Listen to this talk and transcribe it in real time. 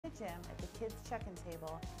gym at the kids' check-in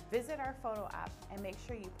table, visit our photo app, and make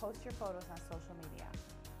sure you post your photos on social media.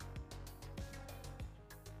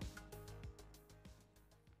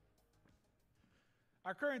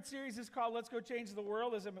 Our current series is called Let's Go Change the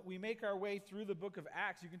World as we make our way through the book of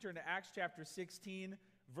Acts. You can turn to Acts chapter 16,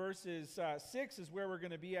 verses 6 is where we're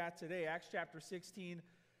going to be at today. Acts chapter 16,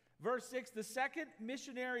 verse 6. The second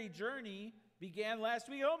missionary journey began last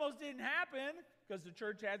week. It almost didn't happen because the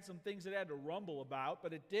church had some things it had to rumble about,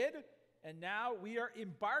 but it did. And now we are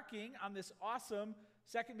embarking on this awesome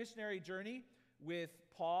second missionary journey with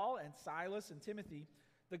Paul and Silas and Timothy.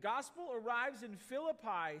 The gospel arrives in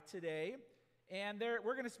Philippi today. And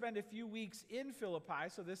we're going to spend a few weeks in Philippi.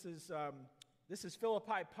 So this is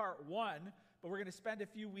Philippi part 1, but we're going to spend a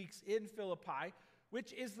few weeks in Philippi,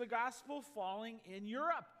 which is the gospel falling in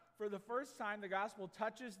Europe. For the first time, the gospel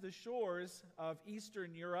touches the shores of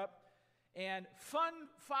Eastern Europe. And fun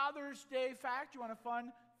Father's Day fact, you want a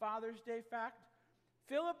fun Father's Day fact?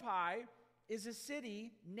 Philippi is a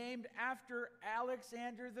city named after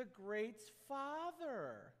Alexander the Great's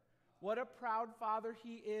father. What a proud father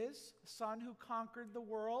he is, a son who conquered the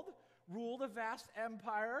world, ruled a vast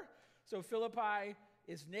empire. So Philippi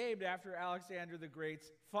is named after Alexander the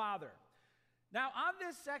Great's father. Now, on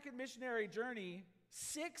this second missionary journey,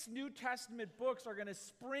 6 New Testament books are going to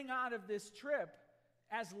spring out of this trip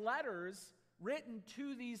as letters written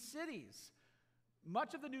to these cities.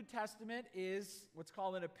 Much of the New Testament is what's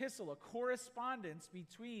called an epistle, a correspondence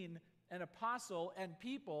between an apostle and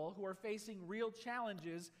people who are facing real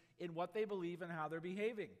challenges in what they believe and how they're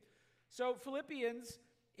behaving. So Philippians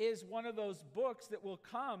is one of those books that will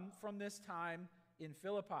come from this time in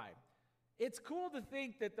Philippi. It's cool to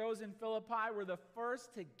think that those in Philippi were the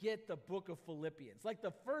first to get the book of Philippians, like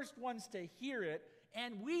the first ones to hear it,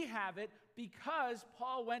 and we have it because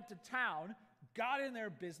Paul went to town, got in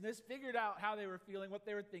their business, figured out how they were feeling, what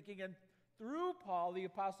they were thinking, and through Paul, the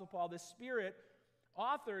Apostle Paul, the Spirit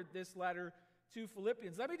authored this letter to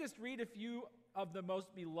Philippians. Let me just read a few of the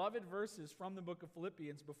most beloved verses from the book of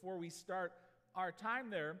Philippians before we start our time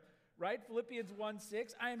there. Right? Philippians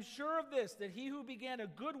 1:6. I am sure of this, that he who began a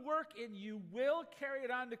good work in you will carry it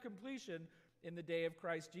on to completion in the day of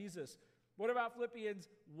Christ Jesus. What about Philippians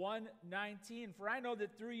 1:19? For I know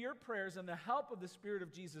that through your prayers and the help of the Spirit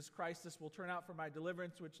of Jesus Christ, this will turn out for my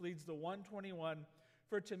deliverance, which leads to 1:21.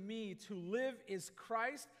 For to me, to live is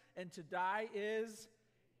Christ, and to die is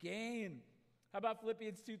gain. How about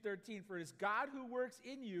Philippians 2:13? For it is God who works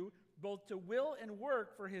in you, both to will and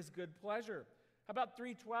work for his good pleasure. How about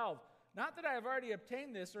 3:12? Not that I have already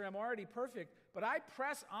obtained this or am already perfect, but I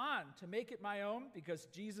press on to make it my own, because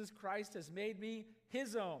Jesus Christ has made me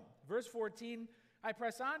his own. Verse 14, I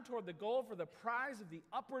press on toward the goal for the prize of the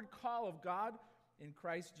upward call of God in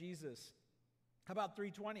Christ Jesus. How about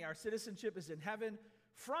 3:20? Our citizenship is in heaven.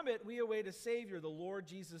 From it, we await a Savior, the Lord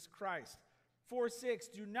Jesus Christ. 4:6,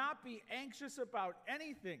 do not be anxious about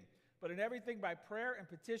anything, but in everything by prayer and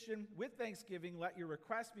petition, with thanksgiving, let your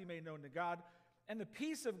requests be made known to God. And the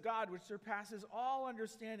peace of God, which surpasses all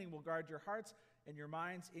understanding, will guard your hearts and your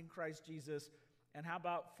minds in Christ Jesus. And how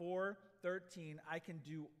about 4:13, I can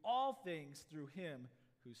do all things through him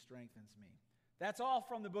who strengthens me. That's all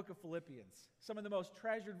from the book of Philippians, some of the most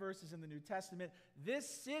treasured verses in the New Testament. This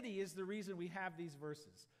city is the reason we have these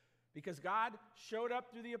verses, because God showed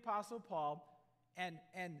up through the Apostle Paul,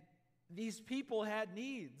 and these people had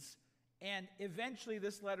needs, and eventually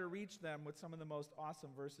this letter reached them with some of the most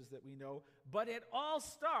awesome verses that we know. But it all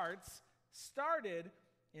started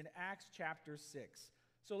in Acts chapter 6,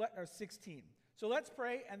 or 16. So let's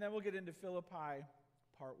pray, and then we'll get into Philippi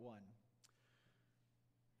part 1.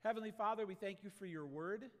 Heavenly Father, we thank you for your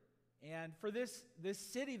word and for this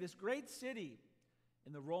city, this great city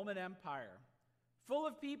in the Roman Empire, full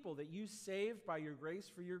of people that you saved by your grace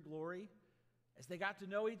for your glory as they got to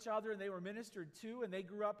know each other and they were ministered to and they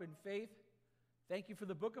grew up in faith. Thank you for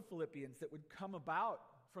the book of Philippians that would come about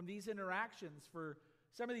from these interactions, for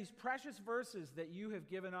some of these precious verses that you have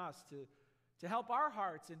given us to help our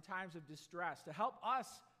hearts in times of distress, to help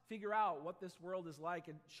us figure out what this world is like,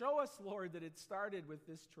 and show us, Lord, that it started with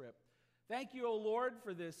this trip. Thank you, O Lord,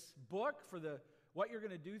 for this book, for what you're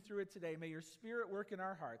going to do through it today. May your Spirit work in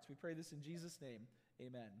our hearts. We pray this in Jesus' name.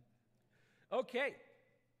 Amen. Okay,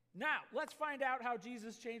 now let's find out how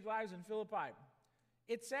Jesus changed lives in Philippi.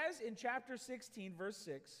 It says in chapter 16, verse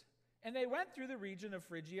 6, and they went through the region of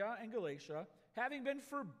Phrygia and Galatia, having been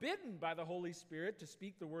forbidden by the Holy Spirit to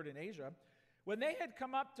speak the word in Asia. When they had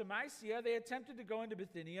come up to Mysia, they attempted to go into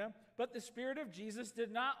Bithynia, but the Spirit of Jesus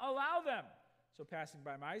did not allow them. So passing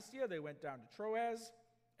by Mysia, they went down to Troas,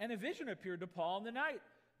 and a vision appeared to Paul in the night.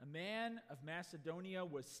 A man of Macedonia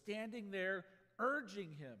was standing there,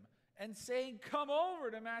 urging him and saying, "Come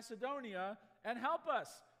over to Macedonia and help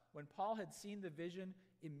us." When Paul had seen the vision,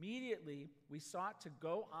 immediately we sought to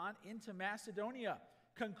go on into Macedonia,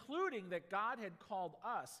 concluding that God had called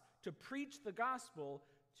us to preach the gospel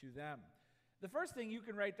to them. The first thing you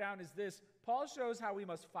can write down is this: Paul shows how we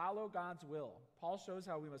must follow God's will. Paul shows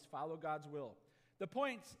how we must follow God's will. The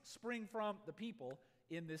points spring from the people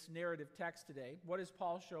in this narrative text today. What does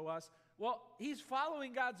Paul show us? Well, he's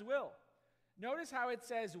following God's will. Notice how it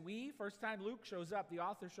says we. First time Luke shows up, the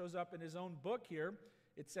author shows up in his own book here.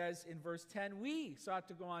 It says in verse 10, we sought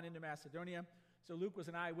to go on into Macedonia. So Luke was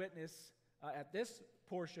an eyewitness at this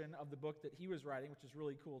portion of the book that he was writing, which is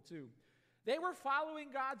really cool too. They were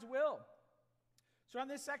following God's will. So on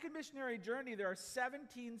this second missionary journey, there are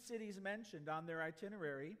 17 cities mentioned on their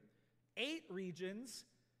itinerary, 8 regions,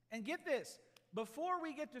 and get this, before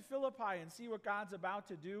we get to Philippi and see what God's about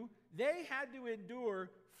to do, they had to endure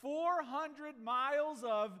 400 miles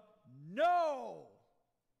of no.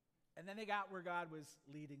 And then they got where God was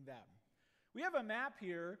leading them. We have a map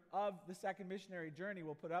here of the second missionary journey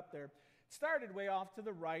we'll put up there. It started way off to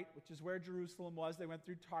the right, which is where Jerusalem was. They went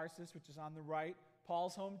through Tarsus, which is on the right,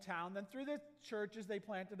 Paul's hometown, then through the churches they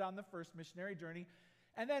planted on the first missionary journey.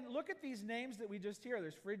 And then look at these names that we just hear.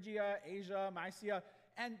 There's Phrygia, Asia, Mysia,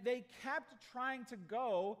 and they kept trying to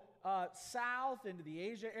go south into the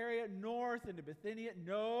Asia area, north into Bithynia.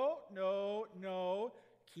 No,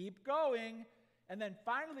 keep going. And then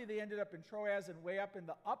finally they ended up in Troas, and way up in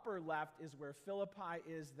the upper left is where Philippi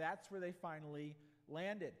is. That's where they finally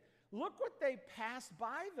landed. Look what they passed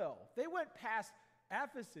by, though. They went past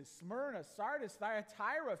Ephesus, Smyrna, Sardis,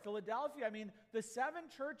 Thyatira, Philadelphia. I mean, the 7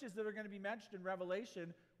 churches that are going to be mentioned in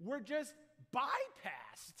Revelation were just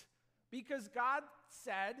bypassed because God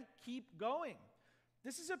said, keep going.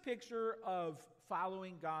 This is a picture of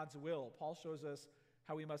following God's will. Paul shows us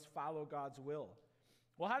how we must follow God's will.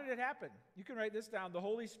 Well, how did it happen? You can write this down. The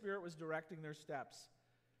Holy Spirit was directing their steps.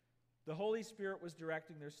 The Holy Spirit was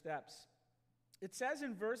directing their steps. It says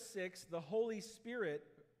in verse 6, the Holy Spirit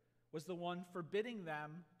was the one forbidding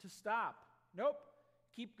them to stop. Nope.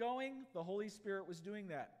 Keep going. The Holy Spirit was doing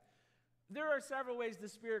that. There are several ways the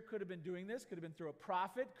Spirit could have been doing this. Could have been through a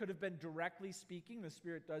prophet. Could have been directly speaking. The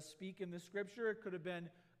Spirit does speak in the Scripture. It could have been,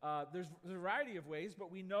 there's a variety of ways,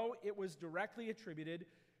 but we know it was directly attributed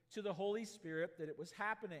to the Holy Spirit that it was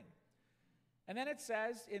happening. And then it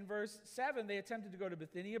says in verse 7, they attempted to go to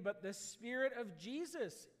Bithynia, but the Spirit of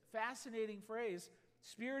Jesus, fascinating phrase,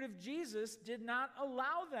 Spirit of Jesus did not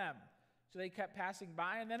allow them. So they kept passing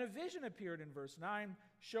by, and then a vision appeared in verse 9,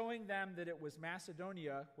 showing them that it was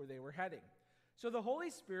Macedonia where they were heading. So the Holy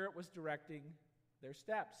Spirit was directing their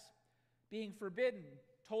steps, being forbidden,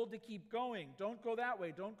 told to keep going. Don't go that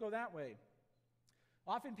way, don't go that way.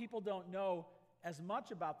 Often people don't know as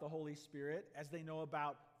much about the Holy Spirit as they know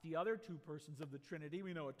about the other 2 persons of the Trinity.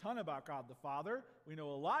 We know a ton about God the Father. We know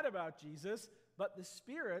a lot about Jesus. But the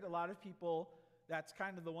Spirit, a lot of people, that's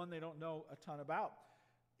kind of the one they don't know a ton about.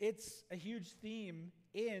 It's a huge theme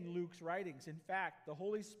in Luke's writings. In fact, the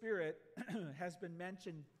Holy Spirit has been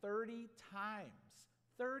mentioned 30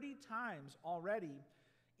 times already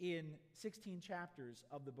in 16 chapters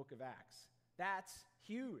of the book of Acts. That's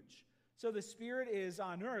huge. So the Spirit is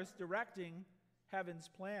on earth directing heaven's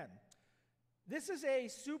plan. This is a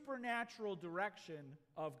supernatural direction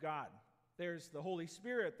of God. There's the Holy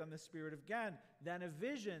Spirit, then the Spirit again, then a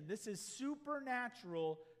vision. This is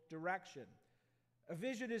supernatural direction. A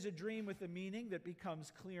vision is a dream with a meaning that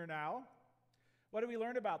becomes clear now. What do we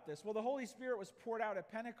learn about this? Well, the Holy Spirit was poured out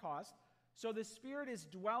at Pentecost, so the Spirit is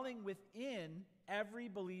dwelling within every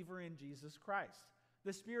believer in Jesus Christ.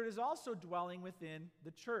 The Spirit is also dwelling within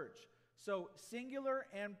the church. So singular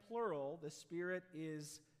and plural, the Spirit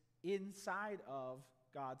is inside of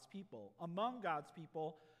God's people, among God's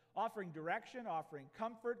people, offering direction, offering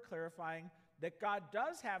comfort, clarifying that God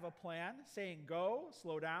does have a plan, saying go,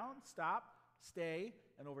 slow down, stop, stay,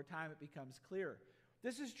 and over time it becomes clear.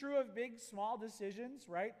 This is true of big, small decisions,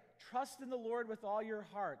 right? Trust in the Lord with all your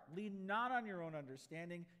heart. Lean not on your own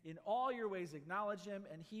understanding. In all your ways acknowledge Him,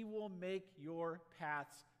 and He will make your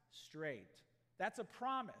paths straight. That's a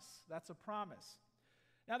promise. That's a promise.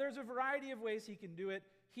 Now, there's a variety of ways He can do it.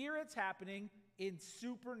 Here it's happening in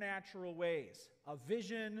supernatural ways. A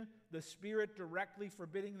vision, the Spirit directly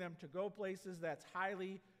forbidding them to go places, that's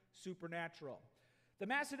highly supernatural. The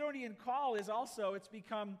Macedonian call is also, it's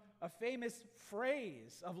become a famous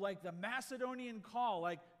phrase of like the Macedonian call,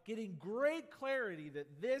 like getting great clarity that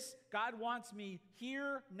this, God wants me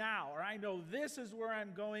here now, or I know this is where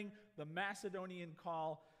I'm going. The Macedonian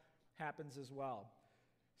call happens as well.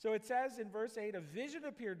 So it says in verse 8, a vision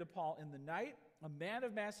appeared to Paul in the night, a man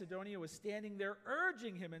of Macedonia was standing there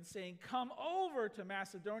urging him and saying, "Come over to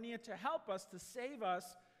Macedonia to help us, to save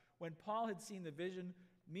us." When Paul had seen the vision,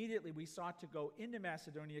 immediately we sought to go into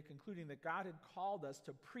Macedonia, concluding that God had called us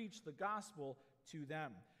to preach the gospel to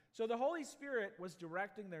them. So the Holy Spirit was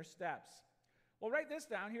directing their steps. Well, write this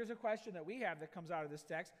down. Here's a question that we have that comes out of this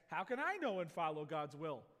text. How can I know and follow God's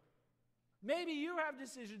will? Maybe you have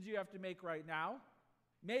decisions you have to make right now.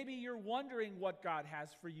 Maybe you're wondering what God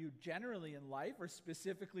has for you generally in life or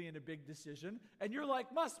specifically in a big decision. And you're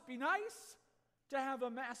like, must be nice to have a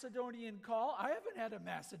Macedonian call. I haven't had a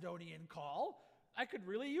Macedonian call. I could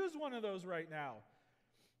really use one of those right now.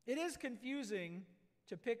 It is confusing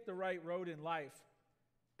to pick the right road in life.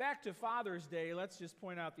 Back to Father's Day, let's just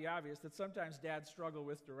point out the obvious that sometimes dads struggle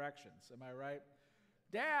with directions. Am I right?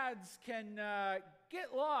 Dads can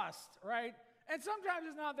get lost, right? And sometimes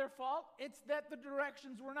it's not their fault. It's that the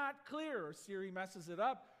directions were not clear, or Siri messes it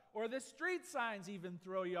up, or the street signs even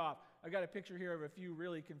throw you off. I got a picture here of a few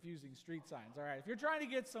really confusing street signs. All right, if you're trying to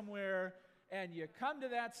get somewhere and you come to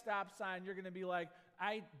that stop sign, you're going to be like,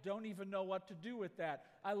 I don't even know what to do with that.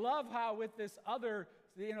 I love how with this other,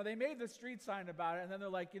 they made the street sign about it, and then they're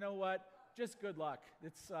like, you know what? Just good luck.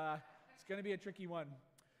 It's going to be a tricky one.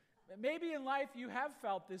 Maybe in life you have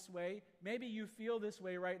felt this way. Maybe you feel this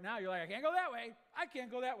way right now. You're like, I can't go that way. I can't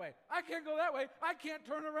go that way. I can't go that way. I can't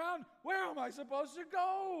turn around. Where am I supposed to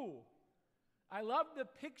go? I love the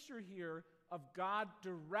picture here of God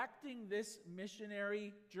directing this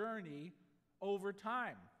missionary journey over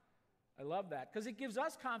time. I love that because it gives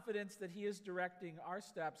us confidence that he is directing our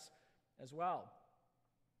steps as well.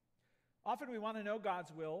 Often we want to know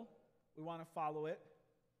God's will. We want to follow it.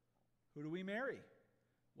 Who do we marry?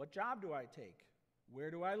 What job do I take? Where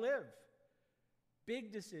do I live?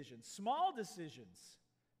 Big decisions, small decisions.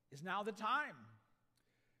 Is now the time?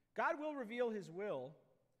 God will reveal his will,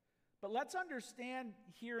 but let's understand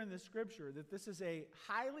here in the scripture that this is a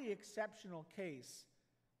highly exceptional case,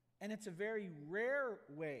 and it's a very rare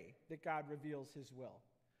way that God reveals his will.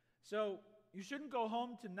 So you shouldn't go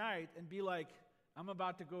home tonight and be like, I'm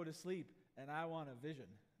about to go to sleep and I want a vision,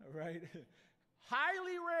 all right?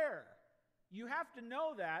 Highly rare. You have to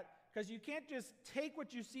know that because you can't just take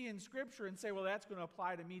what you see in Scripture and say, well, that's going to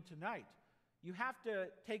apply to me tonight. You have to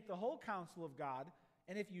take the whole counsel of God,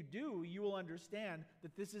 and if you do, you will understand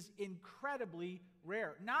that this is incredibly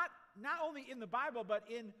rare. Not only in the Bible, but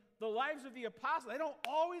in the lives of the apostles. They don't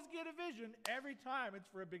always get a vision every time it's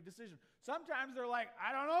for a big decision. Sometimes they're like,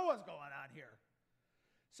 I don't know what's going on here.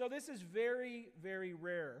 So this is very, very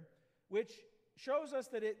rare, which shows us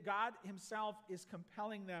that God himself is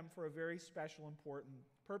compelling them for a very special, important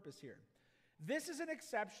purpose here. This is an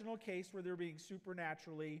exceptional case where they're being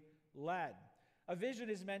supernaturally led. A vision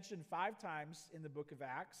is mentioned 5 times in the book of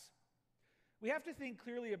Acts. We have to think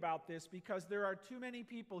clearly about this because there are too many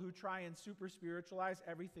people who try and super spiritualize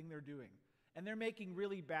everything they're doing. And they're making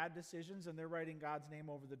really bad decisions, and they're writing God's name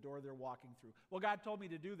over the door they're walking through. Well, God told me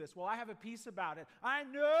to do this. Well, I have a peace about it. I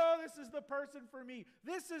know this is the person for me.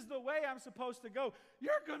 This is the way I'm supposed to go.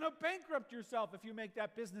 You're going to bankrupt yourself if you make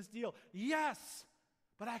that business deal. Yes,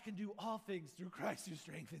 but I can do all things through Christ who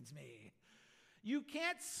strengthens me. You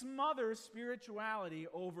can't smother spirituality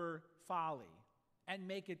over folly and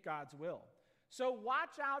make it God's will. So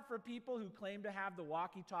watch out for people who claim to have the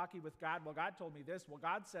walkie-talkie with God. Well, God told me this. Well,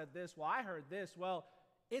 God said this. Well, I heard this. Well,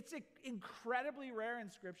 it's incredibly rare in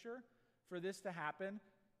Scripture for this to happen.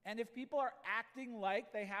 And if people are acting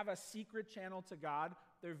like they have a secret channel to God,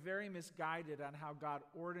 they're very misguided on how God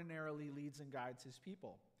ordinarily leads and guides his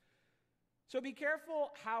people. So be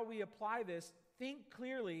careful how we apply this. Think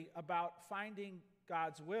clearly about finding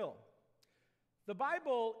God's will. The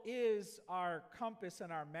Bible is our compass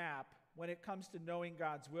and our map when it comes to knowing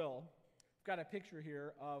God's will. I've got a picture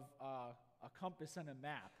here of a compass and a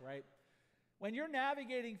map, right? When you're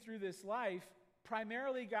navigating through this life,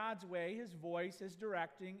 primarily God's way, his voice, his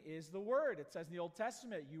directing is the word. It says in the Old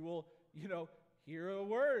Testament, you will, hear a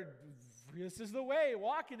word. This is the way,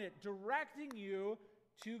 walk in it, directing you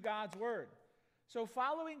to God's word. So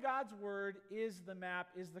following God's word is the map,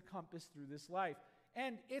 is the compass through this life.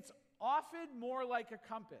 And it's often more like a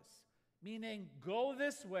compass. Meaning, go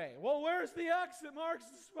this way. Well, where's the X that marks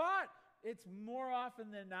the spot? It's more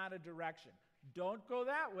often than not a direction. Don't go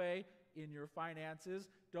that way in your finances.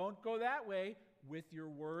 Don't go that way with your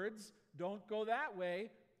words. Don't go that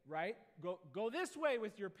way, right? Go this way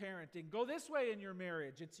with your parenting. Go this way in your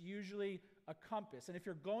marriage. It's usually a compass. And if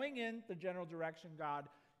you're going in the general direction God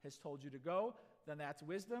has told you to go, then that's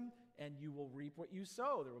wisdom, and you will reap what you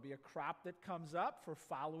sow. There will be a crop that comes up for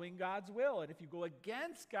following God's will. And if you go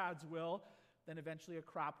against God's will, then eventually a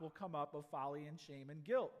crop will come up of folly and shame and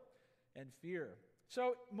guilt. and fear.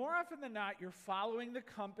 So more often than not, you're following the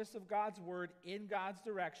compass of God's word in God's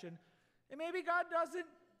direction. And maybe God doesn't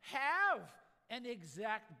have an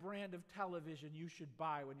exact brand of television you should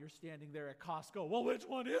buy when you're standing there at Costco. Well, which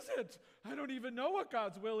one is it? I don't even know what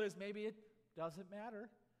God's will is. Maybe it doesn't matter.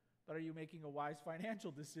 But are you making a wise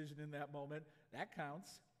financial decision in that moment? That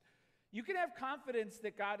counts. You can have confidence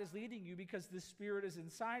that God is leading you because the Spirit is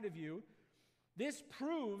inside of you. This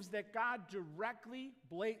proves that God directly,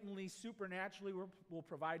 blatantly, supernaturally will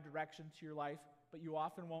provide direction to your life, but you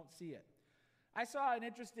often won't see it. I saw an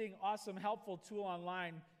interesting, awesome, helpful tool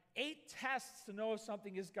online, 8 tests to know if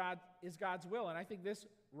something is God's will, and I think this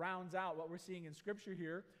rounds out what we're seeing in Scripture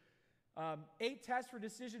here. 8 tests for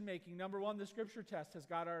decision making. Number 1, the Scripture test. Has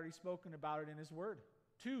God already spoken about it in His Word?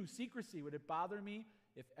 2, secrecy. Would it bother me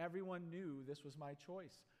if everyone knew this was my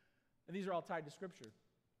choice? And these are all tied to Scripture.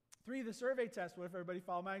 3, the survey test. What if everybody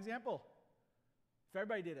followed my example? If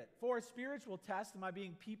everybody did it. 4, spiritual test. Am I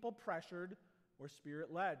being people pressured or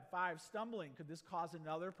spirit led? 5, stumbling. Could this cause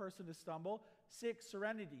another person to stumble? 6,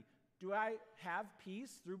 serenity. Do I have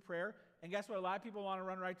peace through prayer? And guess what? A lot of people want to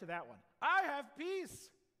run right to that one. I have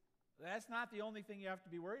peace. That's not the only thing you have to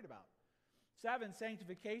be worried about. 7,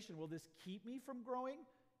 sanctification. Will this keep me from growing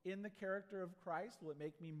in the character of Christ? Will it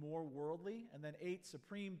make me more worldly? And then 8,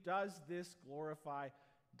 supreme. Does this glorify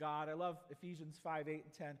God? I love Ephesians 5, 8,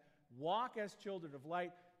 and 10. Walk as children of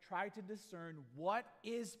light. Try to discern what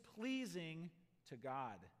is pleasing to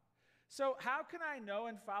God. So how can I know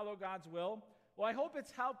and follow God's will? Well, I hope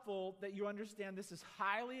it's helpful that you understand this is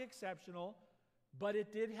highly exceptional, but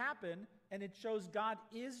it did happen, and it shows God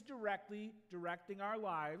is directly directing our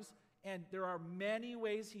lives, and there are many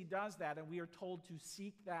ways He does that, and we are told to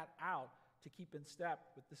seek that out to keep in step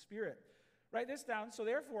with the Spirit. Write this down. So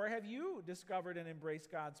therefore, have you discovered and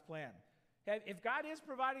embraced God's plan? If God is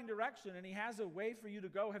providing direction and He has a way for you to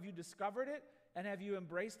go, have you discovered it and have you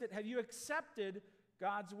embraced it? Have you accepted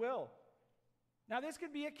God's will? Now, this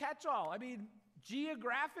could be a catch-all. I mean,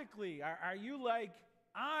 geographically, are you like,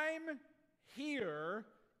 I'm here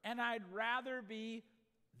and I'd rather be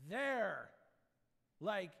there?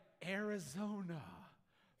 Like Arizona,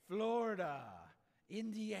 Florida,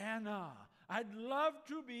 Indiana. I'd love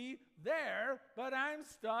to be there, but I'm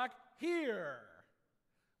stuck here.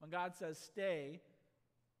 When God says stay,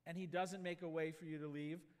 and He doesn't make a way for you to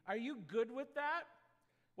leave, are you good with that?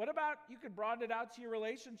 What about, you could broaden it out to your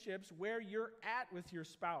relationships where you're at with your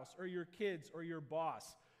spouse or your kids or your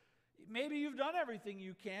boss. Maybe you've done everything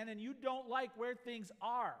you can and you don't like where things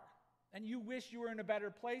are, and you wish you were in a better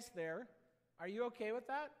place there. Are you okay with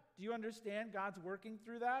that? Do you understand God's working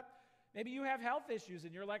through that? Maybe you have health issues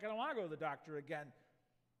and you're like, I don't want to go to the doctor again.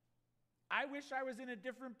 I wish I was in a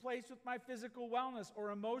different place with my physical wellness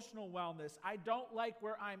or emotional wellness. I don't like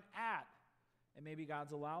where I'm at. And maybe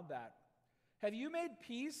God's allowed that. Have you made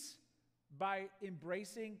peace by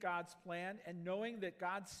embracing God's plan and knowing that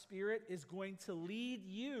God's Spirit is going to lead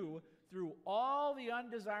you through all the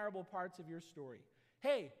undesirable parts of your story?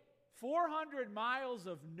 Hey, 400 miles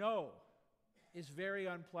of no is very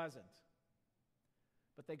unpleasant.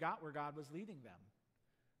 But they got where God was leading them.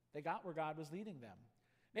 They got where God was leading them.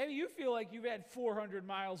 Maybe you feel like you've had 400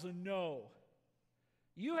 miles of no.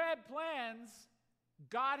 You had plans.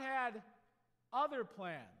 God had other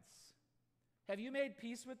plans. Have you made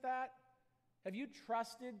peace with that? Have you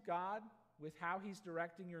trusted God with how He's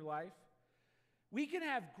directing your life? We can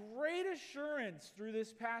have great assurance through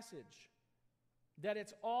this passage that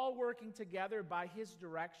it's all working together by His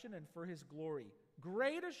direction and for His glory.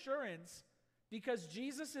 Great assurance because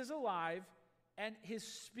Jesus is alive and His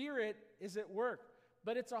Spirit is at work.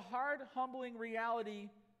 But it's a hard, humbling reality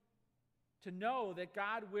to know that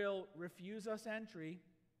God will refuse us entry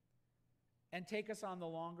and take us on the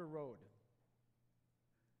longer road.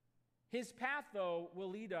 His path, though, will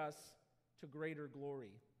lead us to greater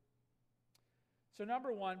glory. So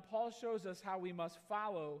number 1, Paul shows us how we must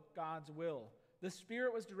follow God's will. The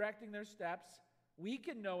Spirit was directing their steps. We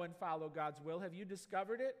can know and follow God's will. Have you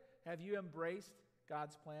discovered it? Have you embraced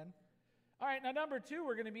God's plan? All right, now number 2,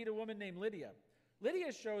 we're going to meet a woman named Lydia.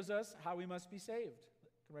 Lydia shows us how we must be saved.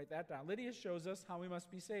 You can write that down. Lydia shows us how we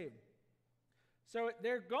must be saved. So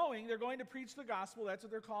they're going to preach the gospel. That's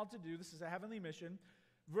what they're called to do. This is a heavenly mission.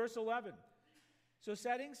 Verse 11. So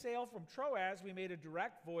setting sail from Troas, we made a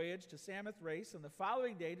direct voyage to Samothrace, and the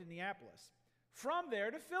following day to Neapolis. From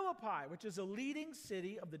there to Philippi, which is a leading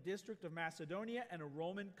city of the district of Macedonia and a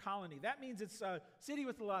Roman colony. That means it's a city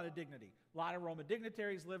with a lot of dignity. A lot of Roman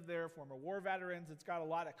dignitaries live there, former war veterans. It's got a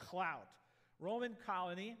lot of clout. Roman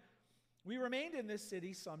colony. We remained in this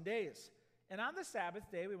city some days. And on the Sabbath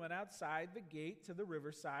day, we went outside the gate to the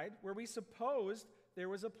riverside, where we supposed there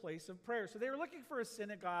was a place of prayer. So they were looking for a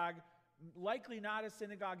synagogue, likely not a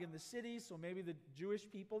synagogue in the city, so maybe the Jewish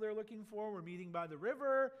people they're looking for were meeting by the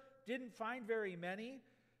river. Didn't find very many.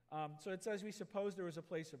 So it says, we suppose there was a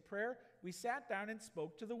place of prayer. We sat down and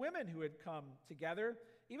spoke to the women who had come together.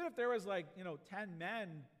 Even if there was 10 men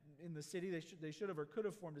in the city, they should have or could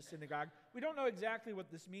have formed a synagogue. We don't know exactly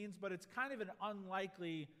what this means, but it's kind of an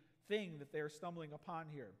unlikely thing that they're stumbling upon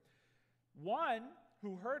here. One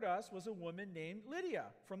who heard us was a woman named Lydia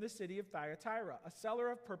from the city of Thyatira, a seller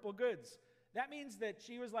of purple goods. That means that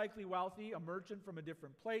she was likely wealthy, a merchant from a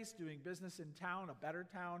different place, doing business in town, a better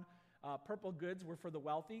town. Purple goods were for the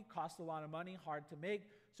wealthy, cost a lot of money, hard to make.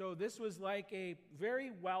 So this was like a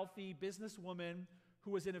very wealthy businesswoman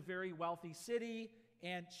who was in a very wealthy city,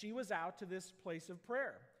 and she was out to this place of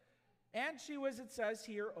prayer. And she was, it says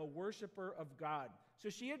here, a worshiper of God. So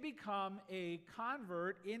she had become a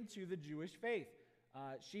convert into the Jewish faith.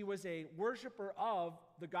 She was a worshiper of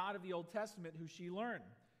the God of the Old Testament who she learned.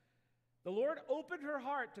 The Lord opened her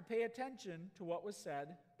heart to pay attention to what was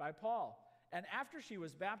said by Paul. And after she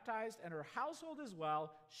was baptized, and her household as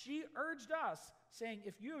well, she urged us, saying,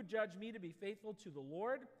 if you have judged me to be faithful to the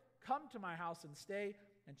Lord, come to my house and stay.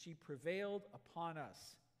 And she prevailed upon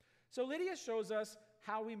us. So Lydia shows us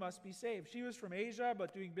how we must be saved. She was from Asia,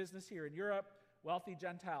 but doing business here in Europe, wealthy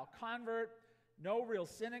Gentile convert, no real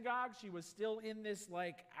synagogue. She was still in this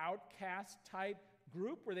outcast type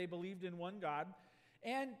group where they believed in one God.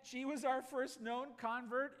 And she was our first known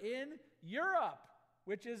convert in Europe,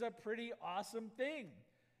 which is a pretty awesome thing.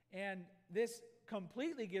 And this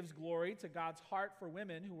completely gives glory to God's heart for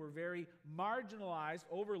women who were very marginalized,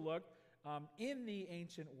 overlooked in the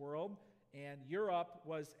ancient world. And Europe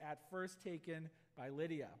was at first taken by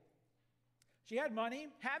Lydia. She had money.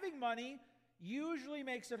 Having money usually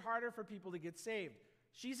makes it harder for people to get saved.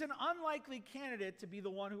 She's an unlikely candidate to be the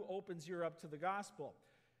one who opens Europe to the gospel.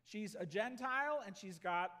 She's a Gentile, and she's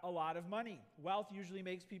got a lot of money. Wealth usually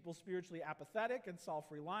makes people spiritually apathetic and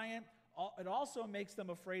self-reliant. It also makes them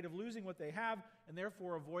afraid of losing what they have, and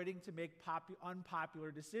therefore avoiding to make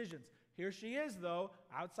unpopular decisions. Here she is, though,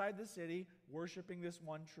 outside the city, worshiping this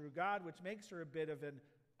one true God, which makes her a bit of an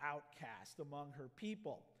outcast among her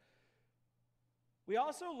people. We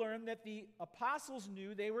also learn that the apostles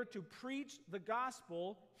knew they were to preach the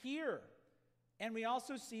gospel here. And we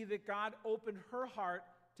also see that God opened her heart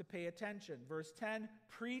to pay attention. Verse 10,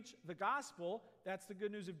 preach the gospel. That's the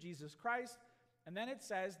good news of Jesus Christ. And then it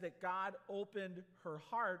says that God opened her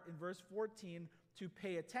heart in verse 14 to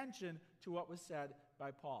pay attention to what was said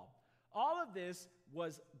by Paul. All of this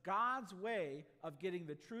was God's way of getting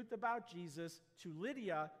the truth about Jesus to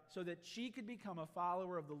Lydia so that she could become a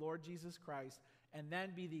follower of the Lord Jesus Christ and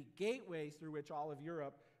then be the gateway through which all of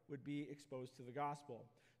Europe would be exposed to the gospel.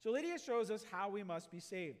 So Lydia shows us how we must be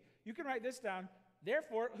saved. You can write this down.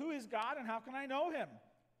 Therefore, who is God and how can I know him?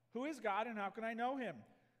 Who is God and how can I know him?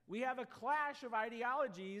 We have a clash of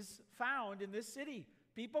ideologies found in this city.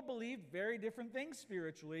 People believe very different things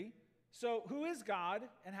spiritually. So who is God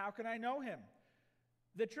and how can I know him?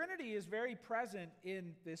 The Trinity is very present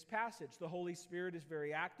in this passage. The Holy Spirit is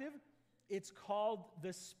very active. It's called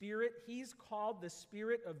the Spirit. He's called the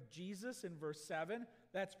Spirit of Jesus in verse 7.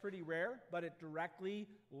 That's pretty rare, but it directly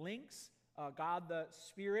links God the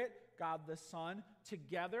Spirit, God the Son,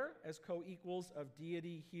 together as co-equals of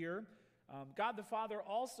deity here. God the Father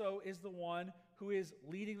also is the one who is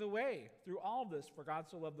leading the way through all of this. For God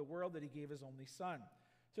so loved the world that he gave his only Son.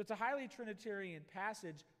 So it's a highly Trinitarian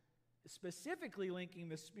passage, specifically linking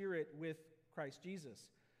the Spirit with Christ Jesus.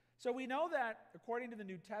 So we know that, according to the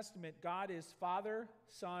New Testament, God is Father,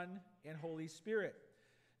 Son, and Holy Spirit.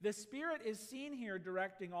 The Spirit is seen here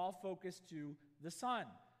directing all focus to the Son.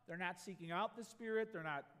 They're not seeking out the Spirit. They're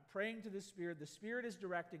not praying to the Spirit. The Spirit is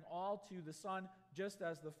directing all to the Son, just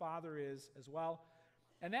as the Father is as well.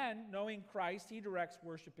 And then, knowing Christ, he directs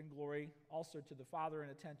worship and glory also to the Father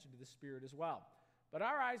and attention to the Spirit as well. But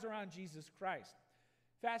our eyes are on Jesus Christ.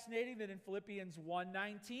 Fascinating that in Philippians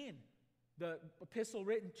 1:19, the epistle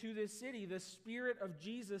written to this city, the Spirit of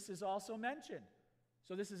Jesus is also mentioned.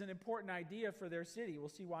 So this is an important idea for their city. We'll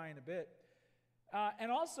see why in a bit.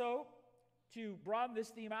 And also, to broaden this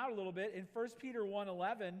theme out a little bit, in 1 Peter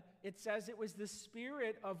 1:11, it says it was the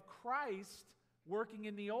Spirit of Christ working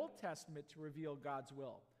in the Old Testament to reveal God's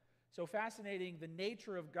will. So fascinating, the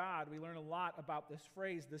nature of God. We learn a lot about this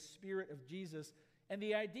phrase, the Spirit of Jesus, and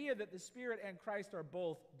the idea that the Spirit and Christ are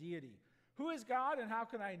both deity. Who is God and how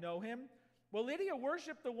can I know him? Well, Lydia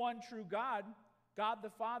worshiped the one true God, God the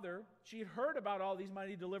Father. She had heard about all these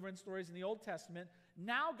mighty deliverance stories in the Old Testament.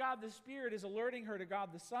 Now God the Spirit is alerting her to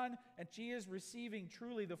God the Son, and she is receiving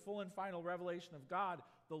truly the full and final revelation of God,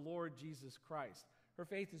 the Lord Jesus Christ. Her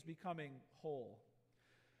faith is becoming whole.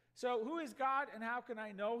 So who is God and how can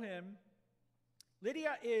I know him?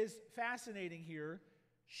 Lydia is fascinating here.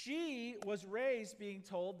 She was raised being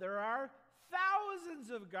told there are thousands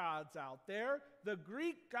of gods out there. The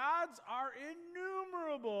Greek gods are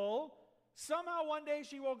innumerable. Somehow one day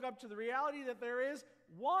she woke up to the reality that there is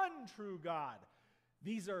one true God.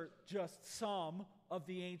 These are just some of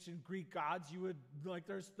the ancient Greek gods. You would, like,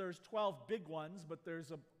 there's 12 big ones, but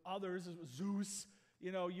there's others. Zeus,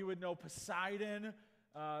 you would know Poseidon.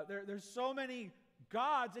 There's so many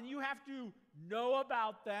gods, and you have to know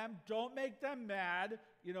about them. Don't make them mad.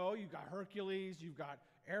 You've got Hercules, you've got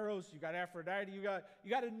Eros, you've got Aphrodite. You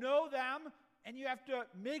got to know them, and you have to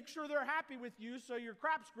make sure they're happy with you so your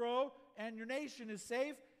crops grow and your nation is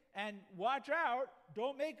safe. And watch out,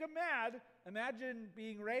 don't make them mad. Imagine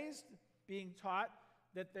being raised, being taught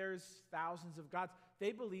that there's thousands of gods.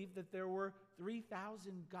 They believed that there were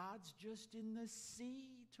 3,000 gods just in the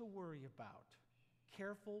sea to worry about.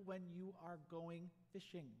 Careful when you are going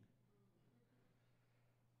fishing.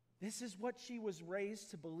 This is what she was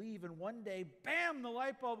raised to believe. And one day, bam, the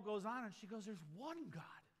light bulb goes on and she goes, there's one God.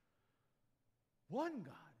 One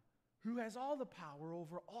God who has all the power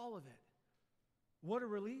over all of it. What a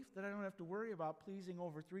relief that I don't have to worry about pleasing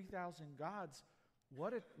over 3,000 gods.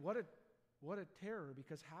 What a terror,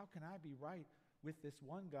 because how can I be right with this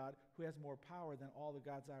one God who has more power than all the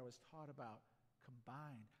gods I was taught about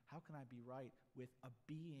combined? How can I be right with a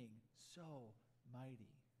being so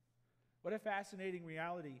mighty? What a fascinating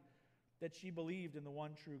reality that she believed in the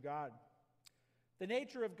one true God. The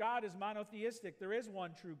nature of God is monotheistic. There is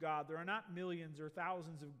one true God. There are not millions or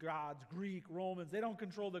thousands of gods, Greek, Romans. They don't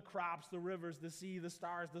control the crops, the rivers, the sea, the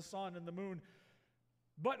stars, the sun, and the moon.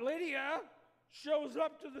 But Lydia shows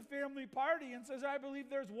up to the family party and says, I believe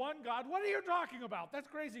there's one God. What are you talking about? That's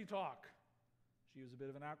crazy talk. She was a bit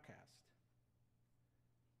of an outcast.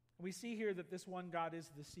 We see here that this one God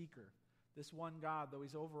is the seeker. This one God, though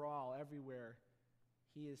he's overall everywhere,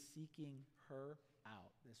 he is seeking her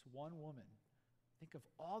out. This one woman. Think of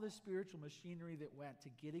all the spiritual machinery that went to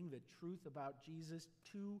getting the truth about Jesus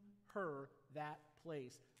to her, that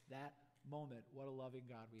place, that moment. What a loving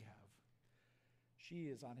God we have. She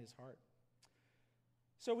is on his heart.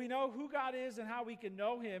 So we know who God is and how we can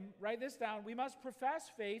know him. Write this down. We must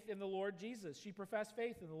profess faith in the Lord Jesus. She professed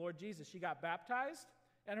faith in the Lord Jesus. She got baptized,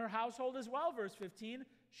 and her household as well. Verse 15,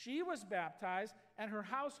 she was baptized, and her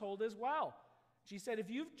household as well. She said,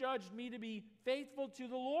 if you've judged me to be faithful to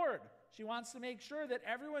the Lord, she wants to make sure that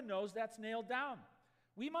everyone knows that's nailed down.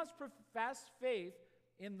 We must profess faith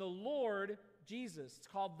in the Lord Jesus. It's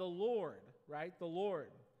called the Lord, right? The Lord.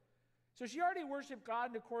 So she already worshiped God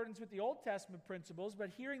in accordance with the Old Testament principles, but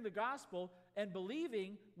hearing the gospel and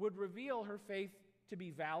believing would reveal her faith to be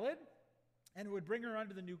valid, and it would bring her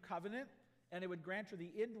under the new covenant, and it would grant her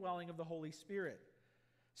the indwelling of the Holy Spirit.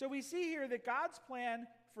 So we see here that God's plan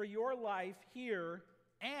for your life here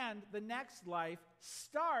and the next life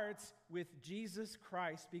starts with Jesus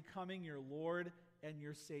Christ becoming your Lord and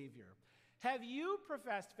your Savior. Have you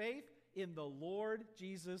professed faith in the Lord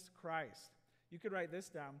Jesus Christ? You could write this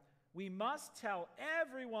down. We must tell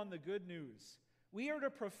everyone the good news. We are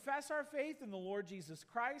to profess our faith in the Lord Jesus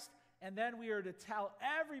Christ, and then we are to tell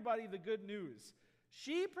everybody the good news.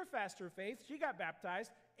 She professed her faith, she got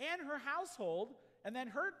baptized, and her household, and then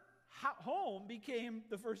her home became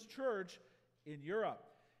the first church in Europe.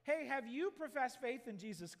 Hey, have you professed faith in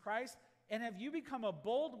Jesus Christ, and have you become a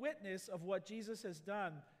bold witness of what Jesus has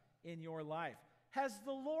done in your life? Has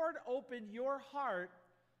the Lord opened your heart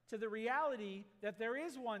to the reality that there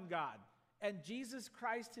is one God, and Jesus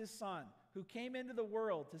Christ, his Son, who came into the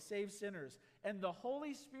world to save sinners, and the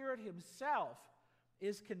Holy Spirit himself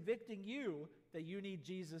is convicting you that you need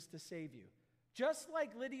Jesus to save you? Just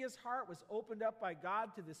like Lydia's heart was opened up by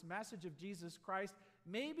God to this message of Jesus Christ,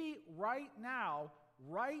 maybe right now,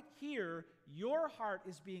 right here, your heart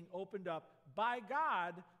is being opened up by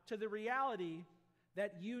God to the reality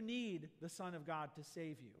that you need the Son of God to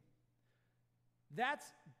save you. That's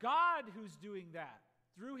God who's doing that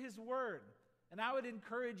through his word. And I would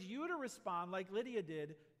encourage you to respond like Lydia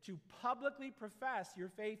did, to publicly profess your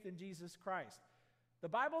faith in Jesus Christ. The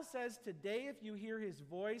Bible says today, if you hear his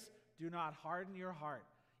voice, do not harden your heart.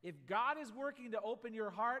 If God is working to open your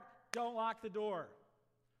heart, don't lock the door.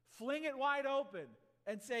 Fling it wide open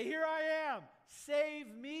and say, here I am, save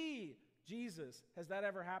me, Jesus. Has that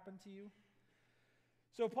ever happened to you?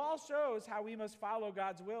 So Paul shows how we must follow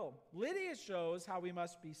God's will. Lydia shows how we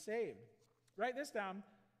must be saved. Write this down.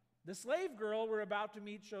 The slave girl we're about to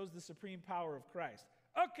meet shows the supreme power of Christ.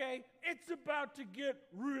 Okay, it's about to get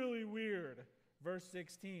really weird. Verse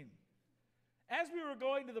 16. As we were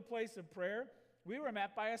going to the place of prayer, we were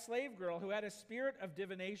met by a slave girl who had a spirit of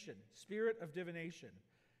divination,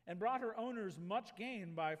 and brought her owners much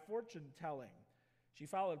gain by fortune-telling. She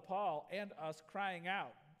followed Paul and us, crying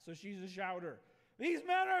out. So she's a shouter. These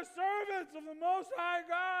men are servants of the Most High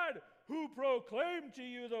God, who proclaim to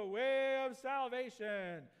you the way of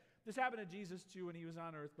salvation. This happened to Jesus too when he was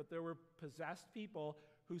on earth, but there were possessed people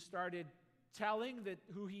who started telling that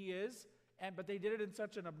who he is, but they did it in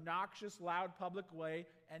such an obnoxious, loud, public way,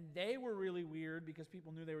 and they were really weird because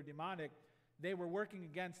people knew they were demonic. They were working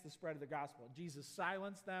against the spread of the gospel. Jesus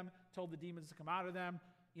silenced them, told the demons to come out of them.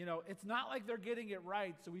 It's not like they're getting it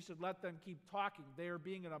right, so we should let them keep talking. They are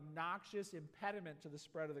being an obnoxious impediment to the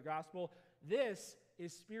spread of the gospel. This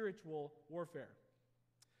is spiritual warfare.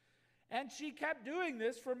 And she kept doing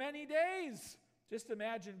this for many days. Just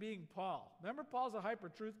imagine being Paul. Remember, Paul's a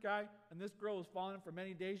hyper-truth guy, and this girl was following him for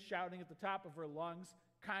many days, shouting at the top of her lungs,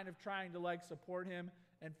 kind of trying to support him.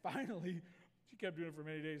 And finally, she kept doing it for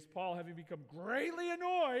many days. Paul, having become greatly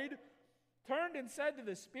annoyed, turned and said to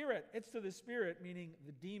the spirit, it's to the spirit, meaning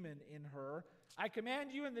the demon in her, I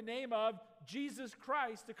command you in the name of Jesus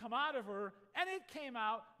Christ to come out of her, and it came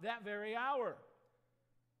out that very hour.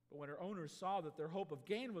 But when her owners saw that their hope of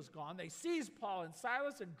gain was gone, they seized Paul and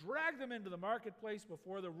Silas and dragged them into the marketplace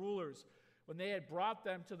before the rulers. When they had brought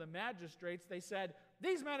them to the magistrates, they said,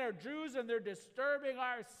 these men are Jews and they're disturbing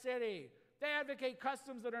our city. They advocate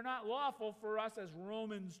customs that are not lawful for us as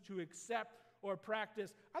Romans to accept or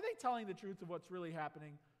practice. Are they telling the truth of what's really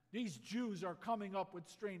happening? These Jews are coming up with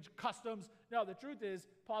strange customs. No, the truth is,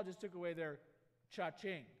 Paul just took away their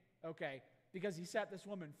cha-ching, okay, because he set this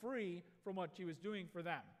woman free from what she was doing for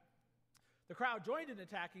them. The crowd joined in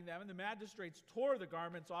attacking them, and the magistrates tore the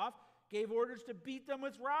garments off, gave orders to beat them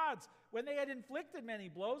with rods. When they had inflicted many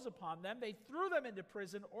blows upon them, they threw them into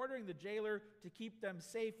prison, ordering the jailer to keep them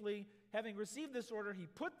safely. Having received this order, he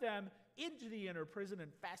put them into the inner prison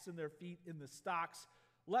and fastened their feet in the stocks.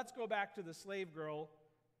 Let's go back to the slave girl.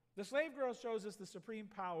 The slave girl shows us the supreme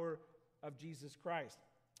power of Jesus Christ.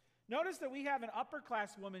 Notice that we have an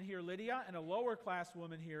upper-class woman here, Lydia, and a lower-class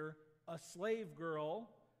woman here, a slave girl.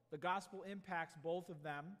 The gospel impacts both of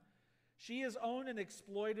them. She is owned and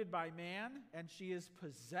exploited by man, and she is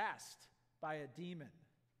possessed by a demon.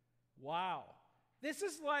 Wow. This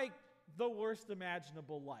is like the worst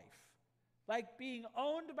imaginable life. Like being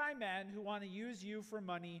owned by men who want to use you for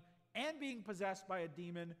money and being possessed by a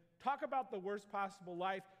demon. Talk about the worst possible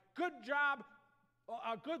life. Good job,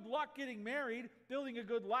 good luck getting married, building a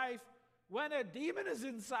good life, when a demon is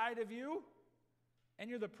inside of you and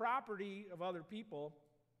you're the property of other people.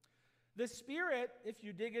 The spirit, if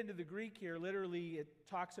you dig into the Greek here, literally it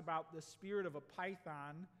talks about the spirit of a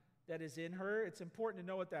python that is in her. It's important to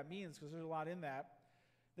know what that means because there's a lot in that.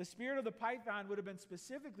 The spirit of the python would have been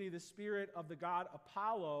specifically the spirit of the god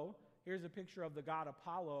Apollo. Here's a picture of the god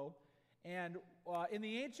Apollo. And in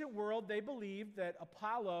the ancient world, they believed that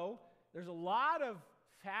Apollo, there's a lot of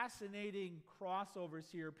fascinating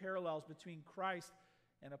crossovers here, parallels between Christ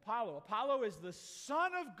and Apollo. Apollo is the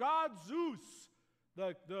son of God Zeus.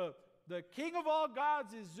 The king of all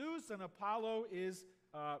gods is Zeus, and Apollo is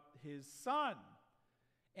his son.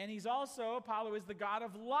 And Apollo is the god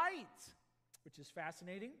of light, which is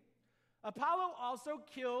fascinating. Apollo also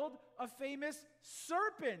killed a famous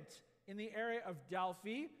serpent in the area of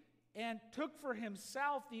Delphi and took for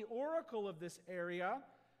himself the oracle of this area.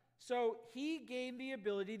 So he gained the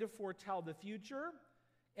ability to foretell the future,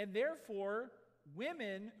 and therefore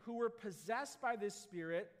women who were possessed by this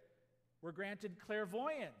spirit were granted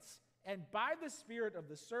clairvoyance. And by the spirit of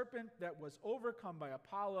the serpent that was overcome by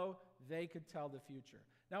Apollo, they could tell the future.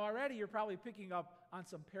 Now already you're probably picking up on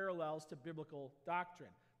some parallels to biblical doctrine.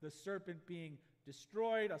 The serpent being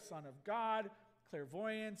destroyed, a son of God,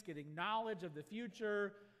 clairvoyance, getting knowledge of the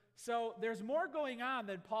future. So there's more going on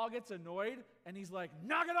than Paul gets annoyed and he's like,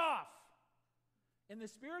 knock it off. In the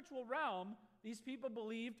spiritual realm, these people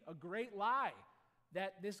believed a great lie,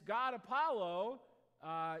 that this god Apollo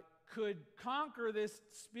could conquer this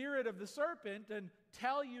spirit of the serpent and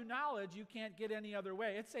tell you knowledge you can't get any other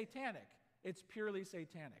way. It's satanic. It's purely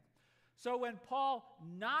satanic. So when Paul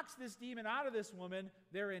knocks this demon out of this woman,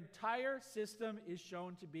 their entire system is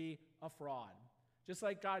shown to be a fraud. Just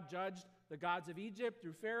like God judged the gods of Egypt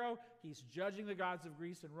through Pharaoh, he's judging the gods of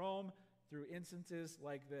Greece and Rome through instances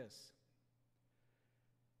like this.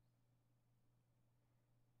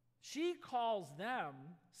 She calls them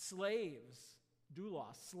slaves,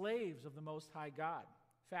 doulos, slaves of the Most High God.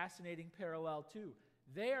 Fascinating parallel too.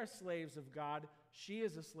 They are slaves of God. She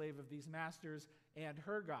is a slave of these masters and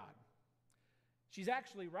her God. She's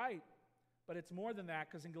actually right, but it's more than that,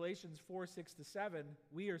 because in Galatians 4:6-7,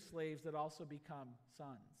 we are slaves that also become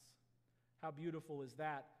sons. How beautiful is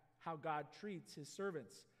that? How God treats his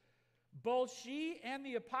servants. Both she and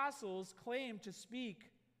the apostles claim to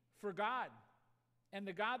speak for God. And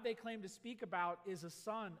the God they claim to speak about is a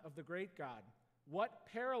son of the great God. What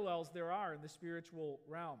parallels there are in the spiritual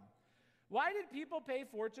realm. Why did people pay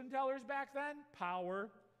fortune tellers back then? Power.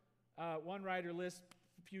 One writer lists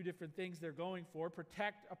a few different things they're going for.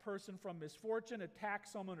 Protect a person from misfortune, attack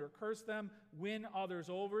someone or curse them, win others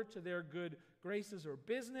over to their good graces or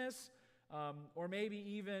business, or maybe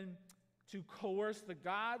even to coerce the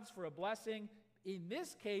gods for a blessing. In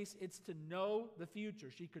this case, it's to know the future.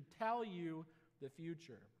 She could tell you the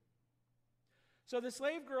future. So the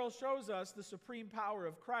slave girl shows us the supreme power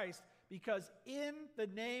of Christ, because in the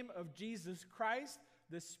name of Jesus Christ,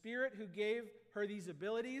 the Spirit who gave her these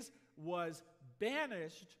abilities was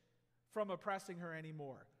banished from oppressing her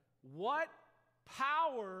anymore. What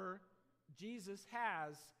power Jesus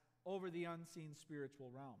has over the unseen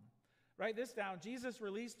spiritual realm. Write this down. Jesus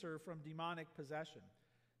released her from demonic possession.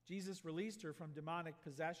 Jesus released her from demonic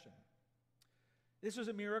possession. This was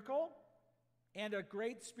a miracle and a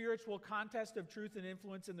great spiritual contest of truth and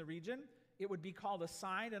influence in the region. It would be called a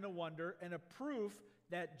sign and a wonder and a proof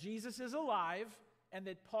that Jesus is alive and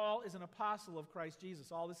that Paul is an apostle of Christ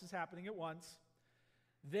Jesus. All this is happening at once.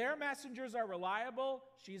 Their messengers are reliable.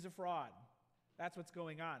 She's a fraud. That's what's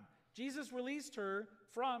going on. Jesus released her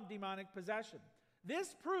from demonic possession.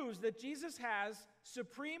 This proves that Jesus has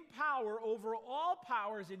supreme power over all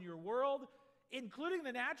powers in your world, including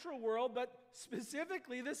the natural world, but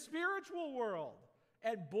specifically the spiritual world.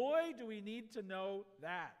 And boy, do we need to know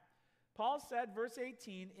that. Paul said, verse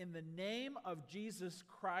 18, in the name of Jesus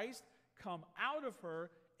Christ, come out of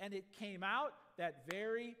her, and it came out that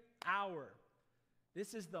very hour.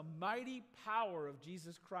 This is the mighty power of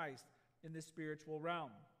Jesus Christ in the spiritual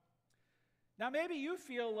realm. Now, maybe you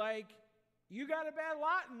feel like you got a bad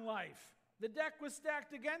lot in life. The deck was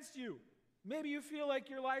stacked against you. Maybe you feel like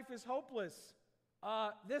your life is hopeless.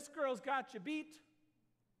 This girl's got you beat.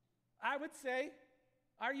 I would say,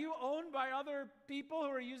 are you owned by other people who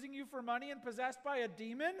are using you for money and possessed by a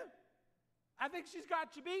demon? I think she's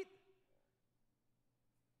got you beat.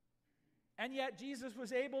 And yet Jesus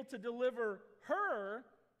was able to deliver her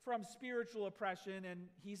from spiritual oppression, and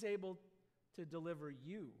he's able to deliver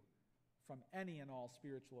you from any and all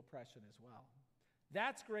spiritual oppression as well.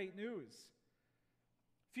 That's great news.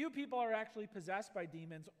 Few people are actually possessed by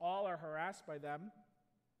demons. All are harassed by them.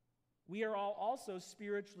 We are all also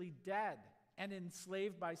spiritually dead and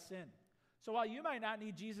enslaved by sin. So while you might not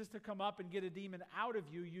need Jesus to come up and get a demon out of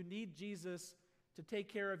you, you need Jesus to take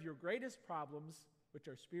care of your greatest problems, which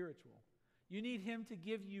are spiritual. You need him to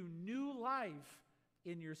give you new life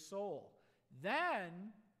in your soul.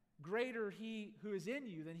 Then, greater he who is in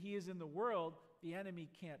you than he is in the world, the enemy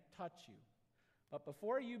can't touch you. But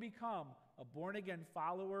before you become a born-again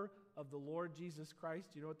follower of the Lord Jesus Christ,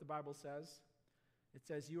 you know what the Bible says? It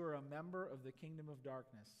says you are a member of the kingdom of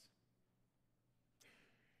darkness.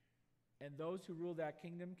 And those who rule that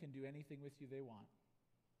kingdom can do anything with you they want.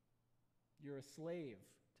 You're a slave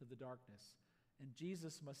to the darkness, and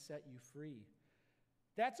Jesus must set you free.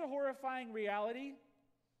 That's a horrifying reality.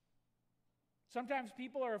 Sometimes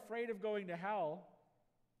people are afraid of going to hell,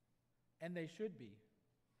 and they should be.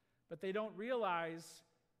 But they don't realize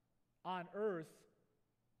on earth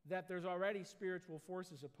that there's already spiritual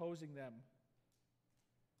forces opposing them,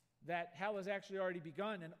 that hell has actually already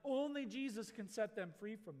begun, and only Jesus can set them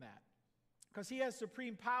free from that, because he has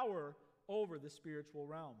supreme power over the spiritual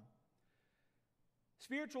realm.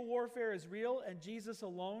 Spiritual warfare is real, and Jesus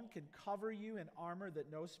alone can cover you in armor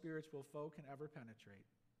that no spiritual foe can ever penetrate.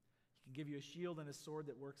 He can give you a shield and a sword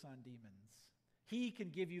that works on demons. He can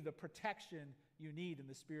give you the protection you need in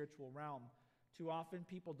the spiritual realm. Too often,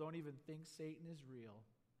 people don't even think Satan is real.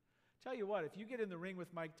 Tell you what, if you get in the ring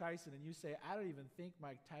with Mike Tyson and you say, I don't even think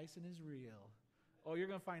Mike Tyson is real, oh, you're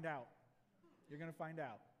going to find out. You're going to find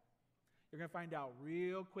out. You're going to find out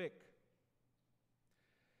real quick.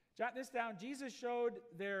 Jot this down. Jesus showed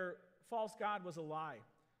their false god was a lie.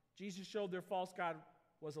 Jesus showed their false god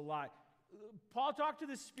was a lie. Paul talked to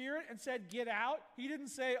the Spirit and said, get out. He didn't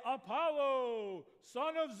say, Apollo,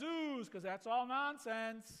 son of Zeus, because that's all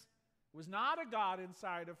nonsense. It was not a god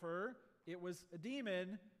inside of her. It was a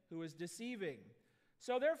demon who was deceiving.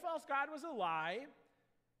 So their false god was a lie.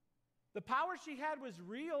 The power she had was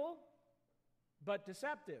real, but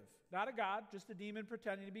deceptive. Not a god, just a demon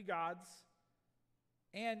pretending to be gods.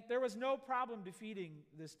 And there was no problem defeating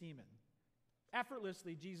this demon.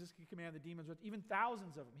 Effortlessly, Jesus could command the demons with even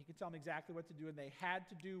thousands of them. He could tell them exactly what to do, and they had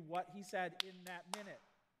to do what he said in that minute.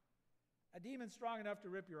 A demon strong enough to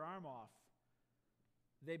rip your arm off.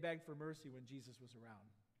 They begged for mercy when Jesus was around.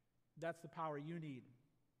 That's the power you need.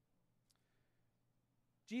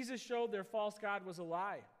 Jesus showed their false god was a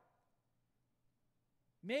lie.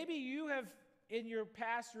 Maybe you have, in your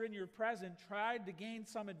past or in your present, tried to gain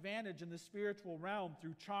some advantage in the spiritual realm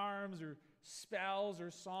through charms or spells or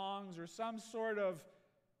songs or some sort of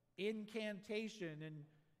incantation. And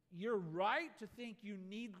you're right to think you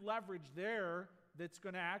need leverage there that's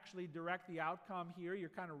going to actually direct the outcome here. You're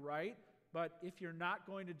kind of right. But if you're not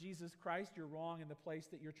going to Jesus Christ, you're wrong in the place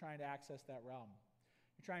that you're trying to access that realm.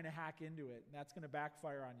 You're trying to hack into it, and that's going to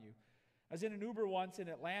backfire on you. I was in an Uber once in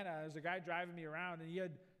Atlanta. There was a guy driving me around, and he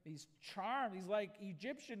had these like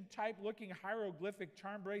Egyptian-type looking hieroglyphic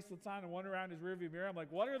charm bracelets on and one around his rearview mirror. I'm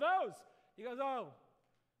like, what are those? He goes, oh,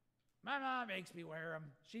 my mom makes me wear them.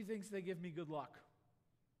 She thinks they give me good luck.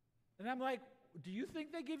 And I'm like, do you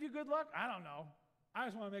think they give you good luck? I don't know. I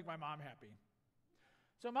just want to make my mom happy.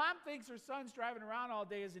 So mom thinks her son's driving around all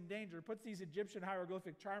day is in danger, puts these Egyptian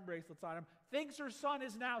hieroglyphic charm bracelets on him, thinks her son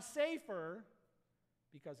is now safer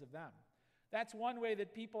because of them. That's one way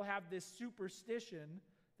that people have this superstition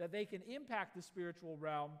that they can impact the spiritual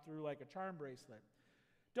realm through like a charm bracelet.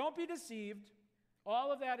 Don't be deceived.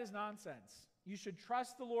 All of that is nonsense. You should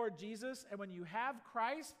trust the Lord Jesus, and when you have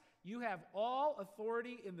Christ, you have all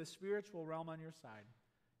authority in the spiritual realm on your side.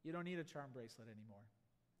 You don't need a charm bracelet anymore.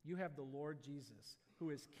 You have the Lord Jesus, who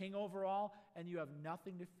is king over all, and you have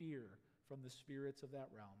nothing to fear from the spirits of that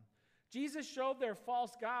realm. Jesus showed their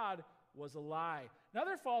false god was a lie.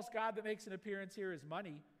 Another false god that makes an appearance here is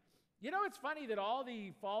money. You know, it's funny that all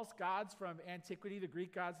the false gods from antiquity, the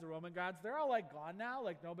Greek gods, the Roman gods, they're all like gone now.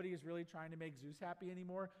 Like nobody is really trying to make Zeus happy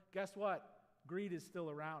anymore. Guess what? Greed is still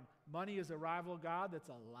around. Money is a rival god that's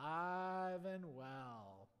alive and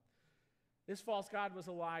well. This false god was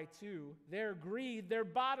a lie too. Their greed, their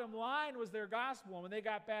bottom line was their gospel. And when they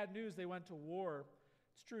got bad news, they went to war.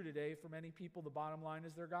 It's true today. For many people, the bottom line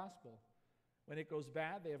is their gospel. When it goes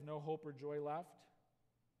bad, they have no hope or joy left.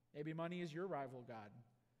 Maybe money is your rival god.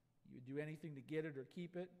 You would do anything to get it or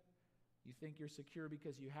keep it. You think you're secure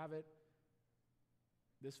because you have it.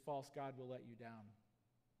 This false god will let you down.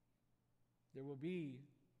 There will be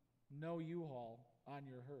no U-Haul on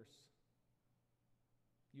your hearse.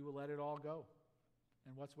 You will let it all go.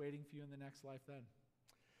 And what's waiting for you in the next life then?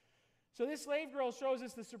 So this slave girl shows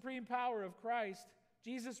us the supreme power of Christ.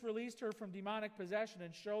 Jesus released her from demonic possession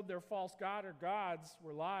and showed their false god or gods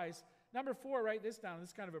were lies. Number 4, write this down. This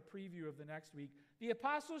is kind of a preview of the next week. The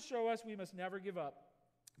apostles show us we must never give up.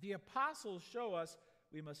 The apostles show us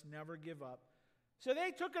we must never give up. So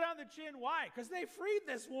they took it on the chin. Why? Because they freed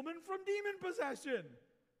this woman from demon possession.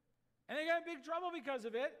 And they got in big trouble because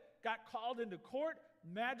of it. Got called into court.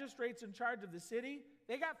 Magistrates in charge of the city.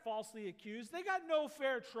 They got falsely accused. They got no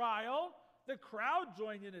fair trial. The crowd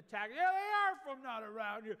joined in attacking. Yeah, they are from not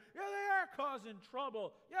around here. Yeah, they are causing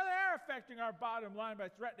trouble. Yeah, they are affecting our bottom line by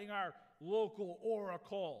threatening our local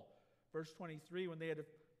oracle. Verse 23, when they had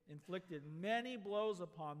inflicted many blows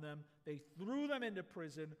upon them, they threw them into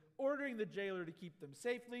prison, ordering the jailer to keep them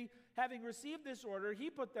safely. Having received this order, he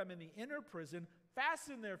put them in the inner prison,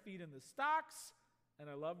 fastened their feet in the stocks. And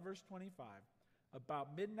I love verse 25.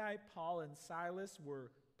 About midnight, Paul and Silas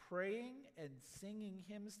were praying and singing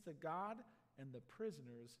hymns to God, and the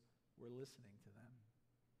prisoners were listening to them.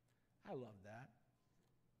 I love that.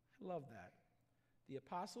 I love that. The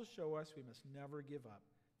apostles show us we must never give up.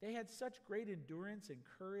 They had such great endurance and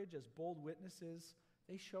courage as bold witnesses.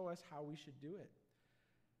 They show us how we should do it.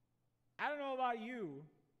 I don't know about you,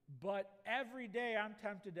 but every day I'm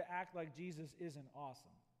tempted to act like Jesus isn't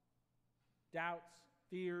awesome. Doubts,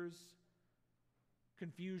 fears,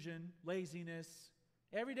 confusion, laziness.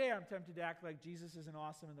 Every day I'm tempted to act like Jesus isn't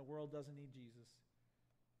awesome and the world doesn't need Jesus.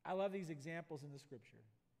 I love these examples in the scripture.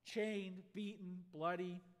 Chained, beaten,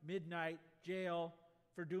 bloody, midnight, jail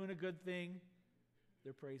for doing a good thing.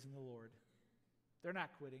 They're praising the Lord. They're not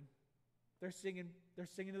quitting. They're singing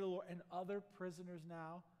to the Lord. And other prisoners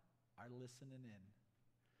now are listening in.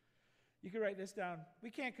 You can write this down. We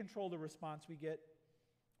can't control the response we get.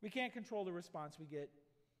 We can't control the response we get.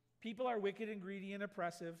 People are wicked and greedy and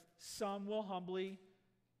oppressive. Some will humbly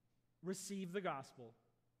receive the gospel.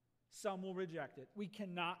 Some will reject it. We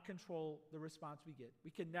cannot control the response we get. We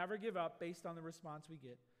can never give up based on the response we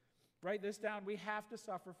get. Write this down. We have to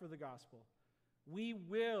suffer for the gospel. We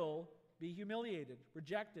will be humiliated,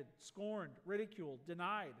 rejected, scorned, ridiculed,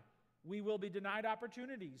 denied. We will be denied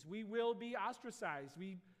opportunities. We will be ostracized.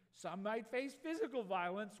 Some might face physical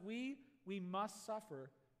violence. We must suffer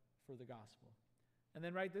for the gospel. And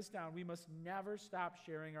then write this down. We must never stop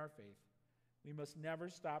sharing our faith. We must never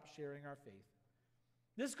stop sharing our faith.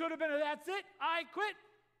 This could have been that's it. I quit.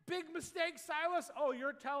 Big mistake, Silas. Oh,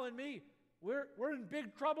 you're telling me. we're in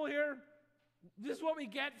big trouble here. This is what we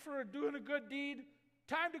get for doing a good deed.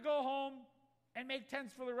 Time to go home and make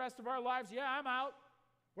tents for the rest of our lives. Yeah, I'm out.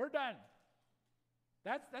 We're done.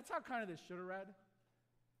 That's how kind of this should have read.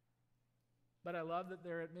 But I love that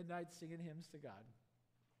they're at midnight singing hymns to God.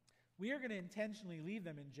 We are going to intentionally leave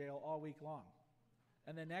them in jail all week long.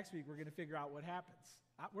 And then next week, we're going to figure out what happens.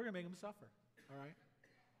 We're going to make them suffer, all right?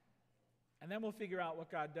 And then we'll figure out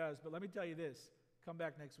what God does. But let me tell you this. Come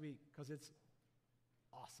back next week, because it's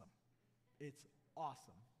awesome. It's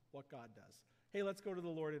awesome what God does. Hey, let's go to the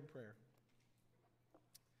Lord in prayer.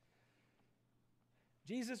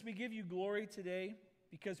 Jesus, we give you glory today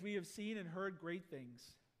because we have seen and heard great things.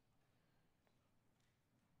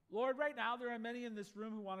 Lord, right now there are many in this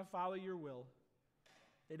room who want to follow your will.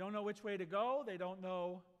 They don't know which way to go. They don't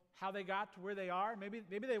know how they got to where they are. Maybe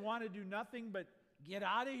they want to do nothing but get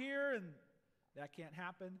out of here, and that can't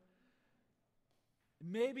happen.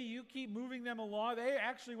 Maybe you keep moving them along. They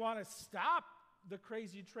actually want to stop the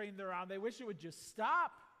crazy train they're on. They wish it would just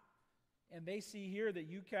stop. And they see here that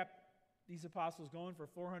you kept these apostles going for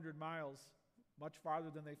 400 miles, much farther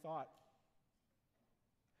than they thought.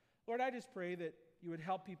 Lord, I just pray that you would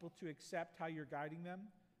help people to accept how you're guiding them,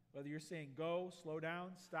 whether you're saying go, slow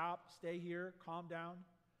down, stop, stay here, calm down.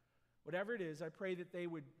 Whatever it is, I pray that they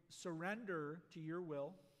would surrender to your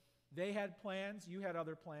will. They had plans, you had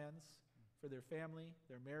other plans for their family,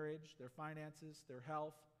 their marriage, their finances, their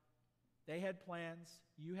health. They had plans,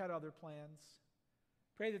 you had other plans.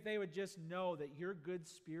 Pray that they would just know that your good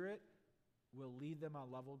spirit will lead them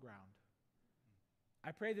on level ground.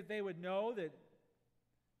 I pray that they would know that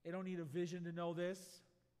they don't need a vision to know this,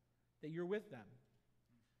 that you're with them.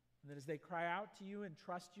 And that as they cry out to you and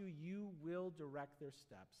trust you, you will direct their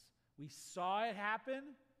steps. We saw it happen,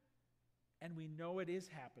 and we know it is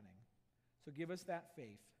happening. So give us that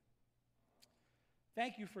faith.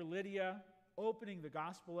 Thank you for Lydia opening the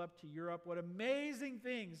gospel up to Europe. What amazing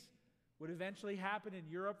things would eventually happen in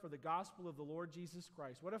Europe for the gospel of the Lord Jesus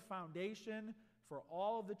Christ. What a foundation for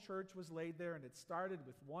all of the church was laid there, and it started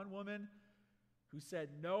with one woman who said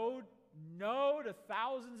no to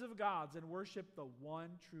thousands of gods and worshiped the one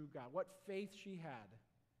true God. What faith she had.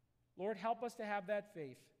 Lord, help us to have that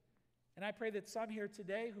faith. And I pray that some here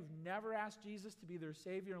today who've never asked Jesus to be their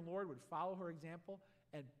Savior and Lord would follow her example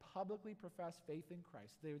and publicly profess faith in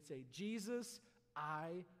Christ. They would say, Jesus,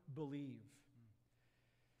 I believe.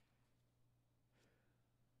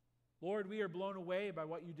 Lord, we are blown away by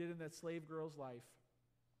what you did in that slave girl's life.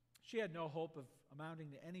 She had no hope of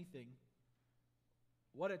amounting to anything.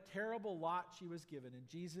 What a terrible lot she was given, and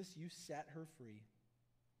Jesus, you set her free.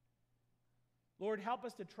 Lord, help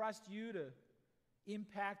us to trust you to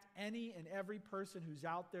impact any and every person who's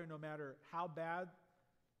out there, no matter how bad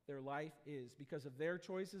their life is, because of their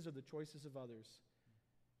choices or the choices of others.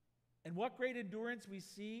 And what great endurance we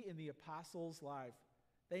see in the apostles' life.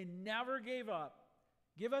 They never gave up.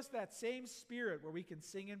 Give us that same spirit where we can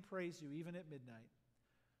sing and praise you even at midnight.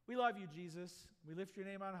 We love you, Jesus. We lift your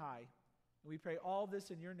name on high. And we pray all this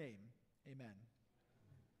in your name. Amen.